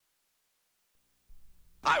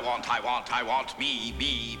I want me,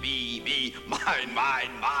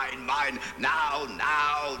 mine, now.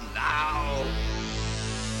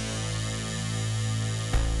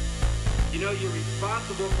 You know you're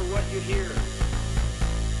responsible for what you hear.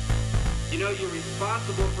 You know you're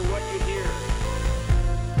responsible for what you hear.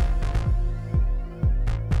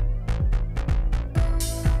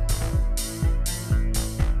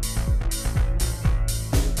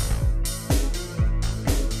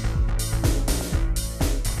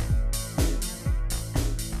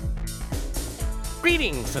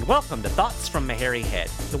 Greetings and welcome to Thoughts from a Hairy Head,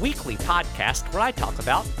 the weekly podcast where I talk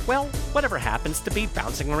about, well, whatever happens to be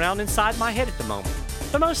bouncing around inside my head at the moment,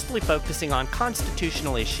 but mostly focusing on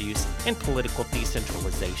constitutional issues and political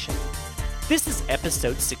decentralization. This is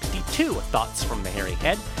episode 62 of Thoughts from a Hairy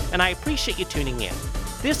Head, and I appreciate you tuning in.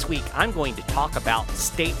 This week I'm going to talk about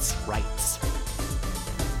states' rights.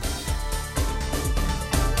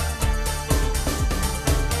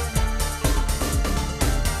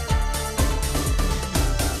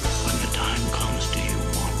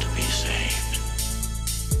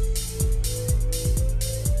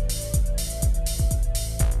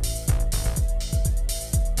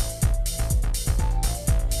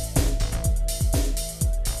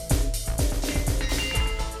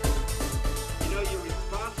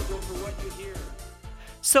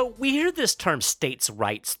 So we hear this term states'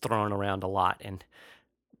 rights thrown around a lot, and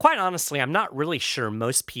quite honestly, I'm not really sure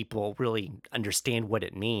most people really understand what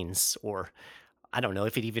it means, or I don't know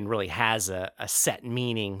if it even really has a set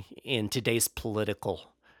meaning in today's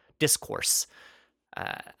political discourse.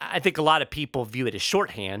 I think a lot of people view it as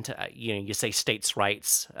shorthand. You say states'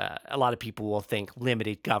 rights, a lot of people will think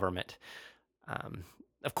limited government. Um,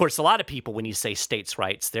 of course, a lot of people, when you say states'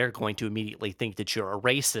 rights, they're going to immediately think that you're a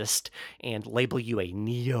racist and label you a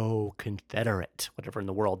neo-Confederate, whatever in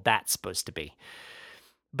the world that's supposed to be.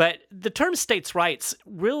 But the term states' rights,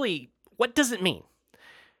 really, what does it mean?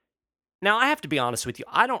 Now, I have to be honest with you,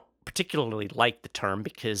 I don't particularly like the term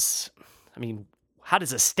because, how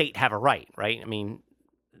does a state have a right?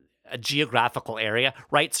 A geographical area,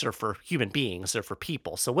 rights are for human beings, they're for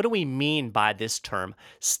people. So what do we mean by this term,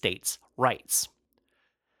 states' rights?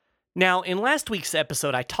 Now, in last week's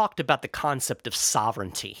episode, I talked about the concept of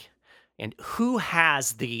sovereignty and who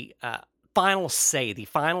has the final say, the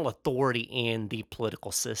final authority in the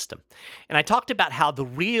political system. And I talked about how the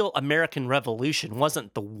real American Revolution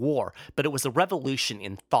wasn't the war, but it was a revolution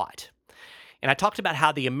in thought. And I talked about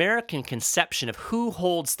how the American conception of who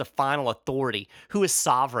holds the final authority, who is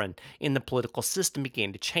sovereign in the political system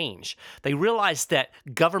began to change. They realized that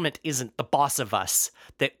government isn't the boss of us,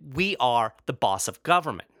 that we are the boss of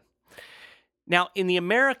government. Now, in the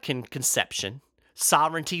American conception,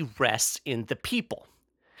 sovereignty rests in the people.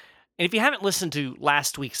 And if you haven't listened to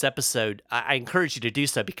last week's episode, I encourage you to do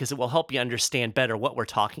so because it will help you understand better what we're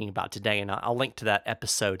talking about today, and I'll link to that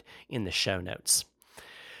episode in the show notes.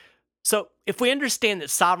 So, if we understand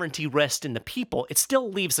that sovereignty rests in the people, it still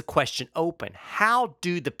leaves a question open. How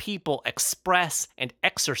do the people express and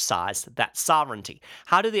exercise that sovereignty?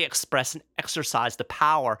 How do they express and exercise the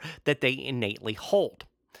power that they innately hold?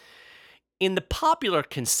 In the popular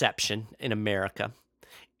conception in America,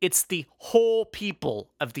 it's the whole people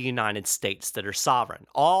of the United States that are sovereign,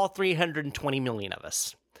 all 320 million of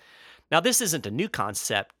us. Now, this isn't a new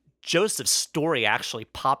concept. Joseph Story actually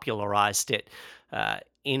popularized it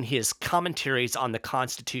in his commentaries on the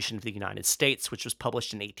Constitution of the United States, which was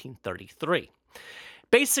published in 1833.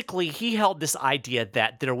 Basically, he held this idea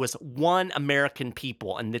that there was one American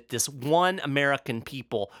people and that this one American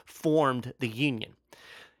people formed the Union.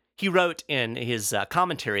 He wrote in his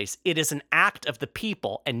commentaries, "It is an act of the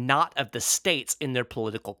people and not of the states in their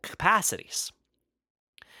political capacities."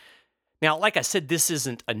 Now, like I said, this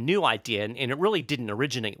isn't a new idea, and it really didn't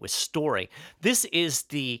originate with Story. This is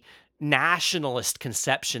the nationalist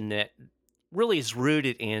conception that really is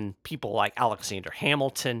rooted in people like Alexander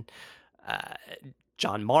Hamilton,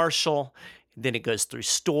 John Marshall. Then it goes through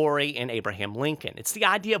Story and Abraham Lincoln. It's the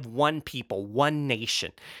idea of one people, one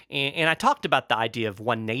nation. And I talked about the idea of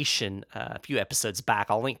one nation a few episodes back.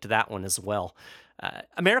 I'll link to that one as well.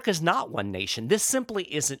 America is not one nation. This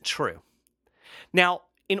simply isn't true. Now,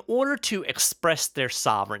 in order to express their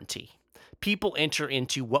sovereignty, people enter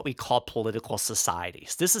into what we call political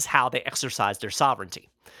societies. This is how they exercise their sovereignty.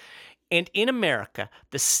 And in America,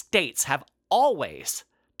 the states have always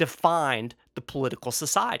defined the political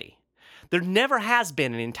society. There never has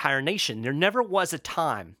been an entire nation. There never was a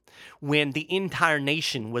time when the entire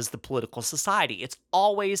nation was the political society. It's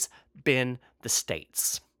always been the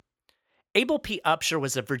states. Abel P. Upshur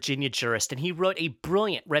was a Virginia jurist, and he wrote a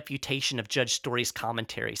brilliant refutation of Judge Story's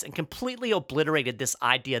commentaries and completely obliterated this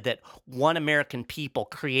idea that one American people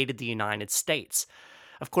created the United States.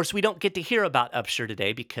 Of course, we don't get to hear about Upshur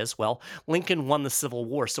today because, well, Lincoln won the Civil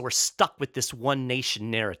War, so we're stuck with this one nation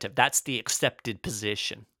narrative. That's the accepted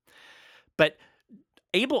position. But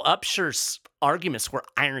Abel Upshur's arguments were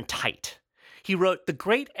iron tight. He wrote, "The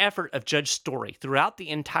great effort of Judge Story throughout the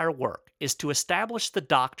entire work is to establish the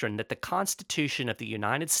doctrine that the Constitution of the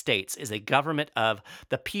United States is a government of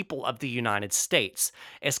the people of the United States,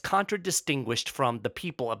 as contradistinguished from the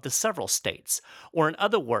people of the several states, or in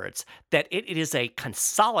other words, that it is a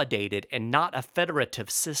consolidated and not a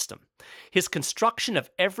federative system. His construction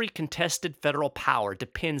of every contested federal power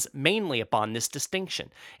depends mainly upon this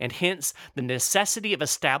distinction, and hence the necessity of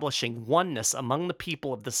establishing oneness among the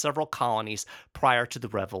people of the several colonies prior to the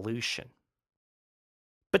Revolution."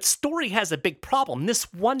 But Story has a big problem.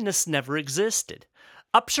 This oneness never existed.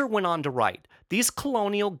 Upshur went on to write, "These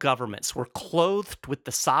colonial governments were clothed with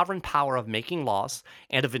the sovereign power of making laws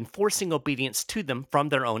and of enforcing obedience to them from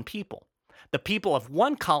their own people. The people of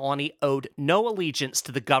one colony owed no allegiance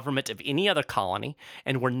to the government of any other colony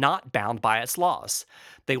and were not bound by its laws.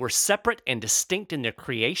 They were separate and distinct in their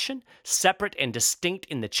creation, separate and distinct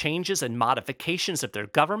in the changes and modifications of their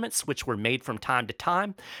governments, which were made from time to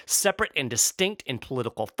time, separate and distinct in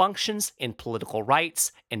political functions, in political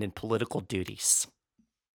rights, and in political duties."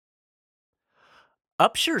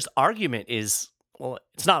 Upshur's argument is, well,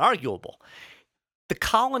 it's not arguable. The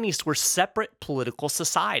colonies were separate political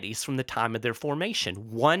societies from the time of their formation.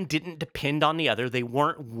 One didn't depend on the other. They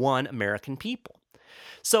weren't one American people.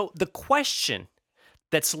 So the question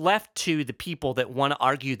that's left to the people that want to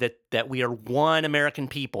argue that we are one American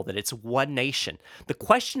people, that it's one nation, the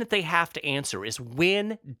question that they have to answer is,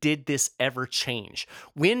 when did this ever change?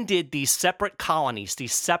 When did these separate colonies,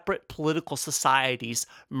 these separate political societies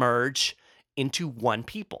merge into one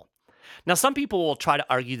people? Now, some people will try to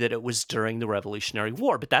argue that it was during the Revolutionary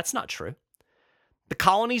War, but that's not true. The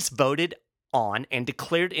colonies voted on and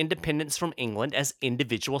declared independence from England as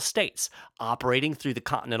individual states, operating through the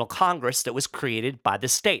Continental Congress that was created by the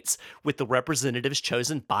states, with the representatives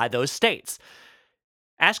chosen by those states.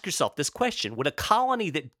 Ask yourself this question: would a colony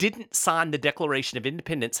that didn't sign the Declaration of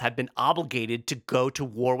Independence have been obligated to go to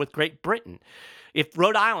war with Great Britain? If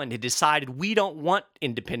Rhode Island had decided we don't want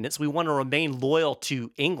independence, we want to remain loyal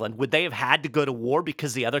to England, would they have had to go to war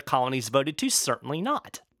because the other colonies voted to? Certainly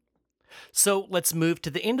not. So let's move to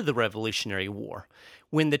the end of the Revolutionary War.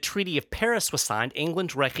 When the Treaty of Paris was signed,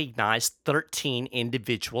 England recognized 13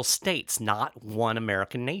 individual states, not one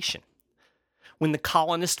American nation. When the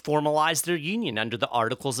colonists formalized their union under the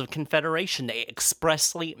Articles of Confederation, they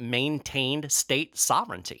expressly maintained state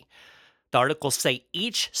sovereignty. The Articles say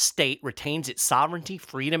each state retains its sovereignty,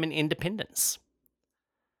 freedom, and independence.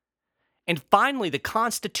 And finally, the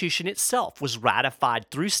Constitution itself was ratified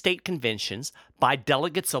through state conventions by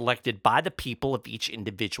delegates elected by the people of each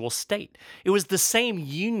individual state. It was the same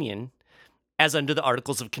union as under the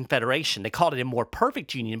Articles of Confederation. They called it a more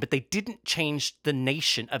perfect union, but they didn't change the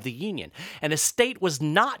nation of the union. And a state was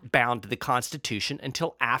not bound to the Constitution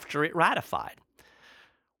until after it ratified.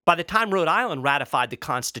 By the time Rhode Island ratified the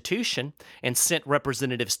Constitution and sent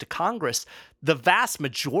representatives to Congress, the vast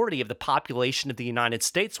majority of the population of the United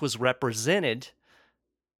States was represented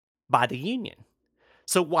by the Union.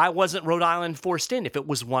 So why wasn't Rhode Island forced in if it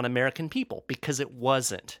was one American people? Because it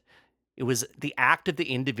wasn't. It was the act of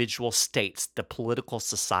the individual states, the political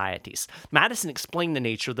societies. Madison explained the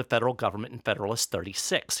nature of the federal government in Federalist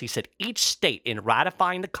 36. He said, each state in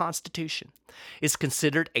ratifying the Constitution is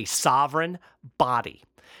considered a sovereign body,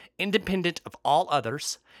 independent of all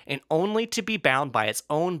others, and only to be bound by its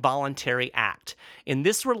own voluntary act. In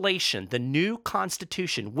this relation, the new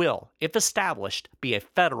Constitution will, if established, be a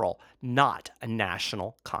federal, not a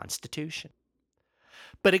national constitution.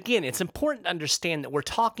 But again, it's important to understand that we're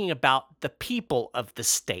talking about the people of the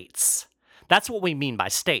states. That's what we mean by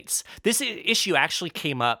states. This issue actually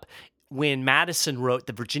came up when Madison wrote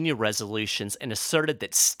the Virginia Resolutions and asserted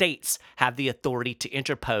that states have the authority to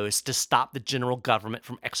interpose to stop the general government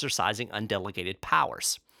from exercising undelegated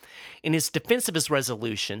powers. In his defense of his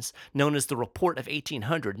resolutions, known as the Report of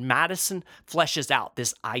 1800, Madison fleshes out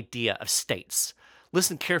this idea of states.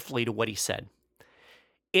 Listen carefully to what he said.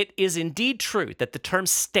 It is indeed true that the term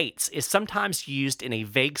states is sometimes used in a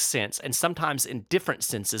vague sense and sometimes in different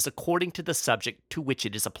senses according to the subject to which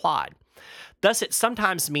it is applied. Thus, it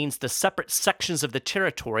sometimes means the separate sections of the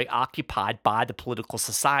territory occupied by the political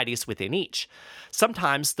societies within each.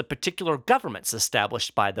 Sometimes the particular governments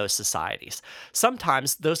established by those societies.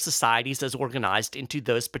 Sometimes those societies as organized into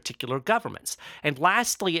those particular governments. And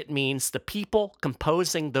lastly, it means the people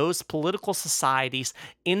composing those political societies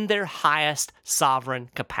in their highest sovereign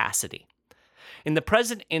capacity. In the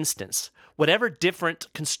present instance, whatever different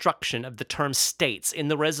construction of the term states in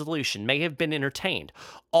the resolution may have been entertained,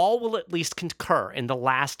 all will at least concur in the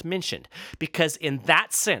last mentioned, because in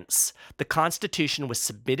that sense, the Constitution was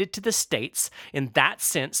submitted to the states, in that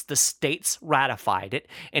sense, the states ratified it,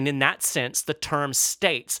 and in that sense, the term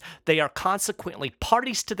states, they are consequently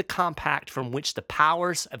parties to the compact from which the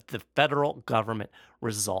powers of the federal government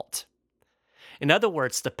result. In other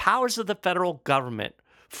words, the powers of the federal government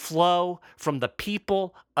flow from the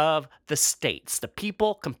people of the states, the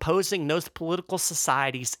people composing those political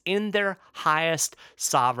societies in their highest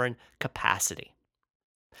sovereign capacity.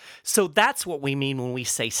 So that's what we mean when we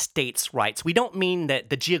say states' rights. We don't mean that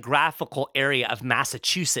the geographical area of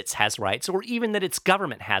Massachusetts has rights, or even that its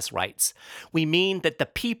government has rights. We mean that the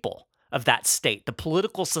people of that state, the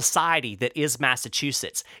political society that is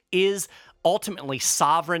Massachusetts, is ultimately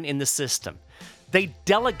sovereign in the system. They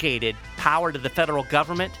delegated power to the federal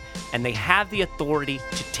government, and they have the authority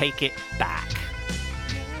to take it back.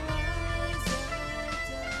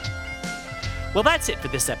 Well, that's it for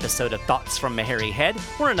this episode of Thoughts from Meharry Head.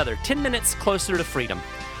 We're another 10 minutes closer to freedom.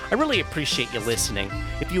 I really appreciate you listening.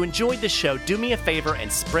 If you enjoyed the show, do me a favor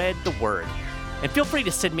and spread the word. And feel free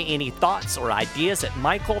to send me any thoughts or ideas at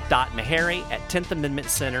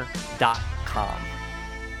michael.meharry@10thamendmentcenter.com.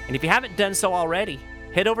 And if you haven't done so already,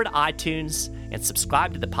 head over to iTunes and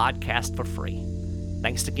subscribe to the podcast for free.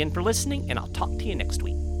 Thanks again for listening, and I'll talk to you next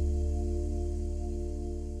week.